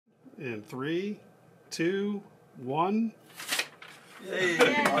In 3, 2, 1. Yay!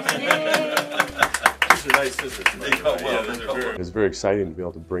 It's very exciting to be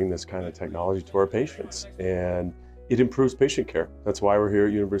able to bring this kind of technology to our patients, and it improves patient care. That's why we're here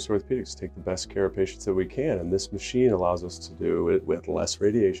at University Orthopedics, to take the best care of patients that we can, and this machine allows us to do it with less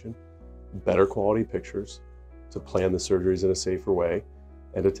radiation, better quality pictures, to plan the surgeries in a safer way,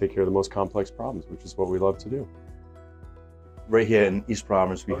 and to take care of the most complex problems, which is what we love to do. Right here in East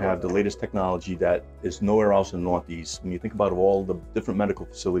Providence, we have the latest technology that is nowhere else in the Northeast. When you think about all the different medical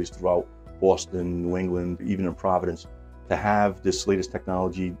facilities throughout Boston, New England, even in Providence, to have this latest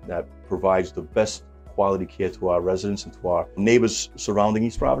technology that provides the best quality care to our residents and to our neighbors surrounding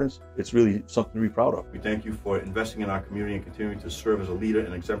East Providence, it's really something to be proud of. We thank you for investing in our community and continuing to serve as a leader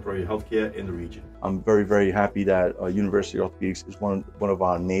in exemplary healthcare in the region. I'm very, very happy that University Orthopedics is one of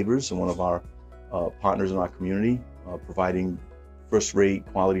our neighbors and one of our partners in our community, providing first-rate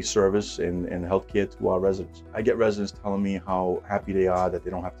quality service and healthcare to our residents. I get residents telling me how happy they are that they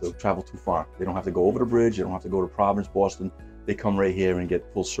don't have to travel too far. They don't have to go over the bridge, they don't have to go to Providence, Boston. They come right here and get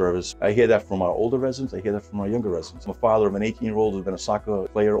full service. I hear that from our older residents, I hear that from our younger residents. I'm a father of an 18-year-old who's been a soccer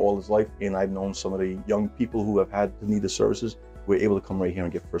player all his life, and I've known some of the young people who have had to need the services. We're able to come right here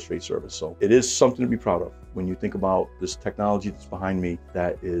and get first-rate service. So it is something to be proud of when you think about this technology that's behind me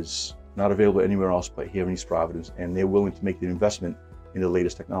that is not available anywhere else but here in East Providence, and they're willing to make the investment in the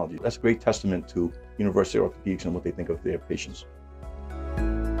latest technology. That's a great testament to University Orthopedics and what they think of their patients.